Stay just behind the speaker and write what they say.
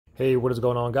Hey, what is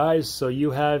going on, guys? So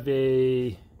you have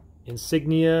a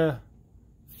Insignia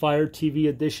Fire TV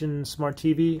Edition Smart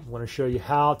TV. I want to show you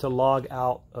how to log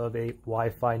out of a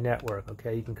Wi-Fi network.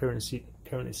 Okay, you can currently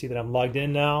see that I'm logged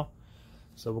in now.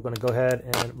 So we're going to go ahead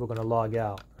and we're going to log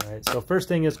out. All right. So first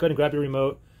thing is go ahead and grab your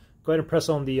remote. Go ahead and press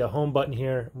on the home button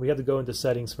here. We have to go into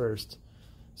settings first.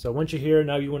 So once you're here,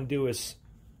 now you want to do is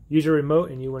use your remote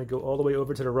and you want to go all the way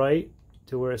over to the right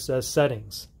to where it says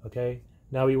settings. Okay.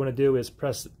 Now what you want to do is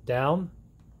press down,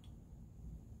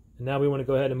 and now we want to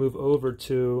go ahead and move over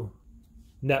to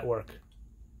network,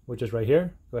 which is right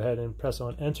here. Go ahead and press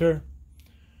on enter,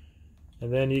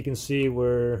 and then you can see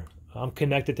where I'm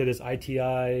connected to this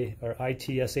ITI or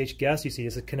ITSH guest. You see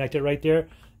it's connected right there.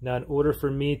 Now in order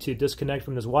for me to disconnect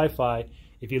from this Wi-Fi,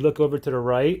 if you look over to the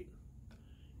right,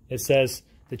 it says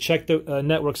to check the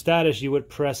network status, you would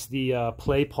press the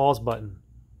play pause button.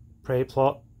 Play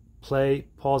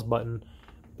pause button.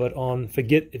 But on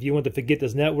if you want to forget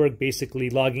this network,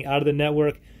 basically logging out of the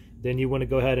network, then you want to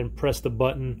go ahead and press the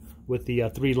button with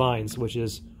the 3 lines, which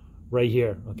is right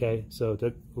here. Okay, so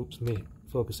oops, let me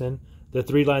focus in. The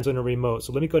 3 lines on the remote.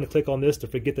 So let me go ahead and click on this to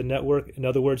forget the network. In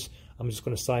other words, I'm just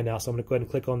going to sign out. So I'm going to go ahead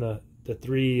and click on the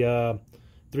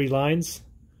three lines,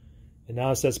 and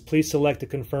now it says please select to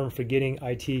confirm forgetting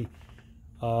IT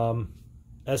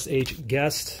SH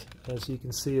guest. As you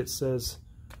can see, it says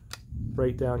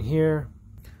right down here.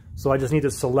 So I just need to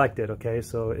select it, okay?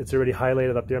 So it's already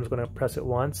highlighted up there. I'm just going to press it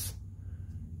once.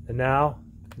 And now,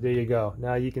 there you go.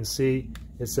 Now you can see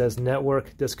it says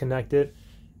network disconnected.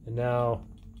 And now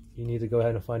you need to go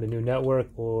ahead and find a new network,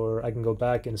 or I can go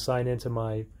back and sign into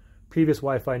my previous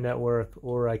Wi-Fi network,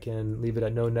 or I can leave it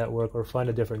at no network or find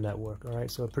a different network, all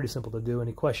right? So pretty simple to do.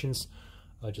 Any questions,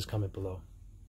 just comment below.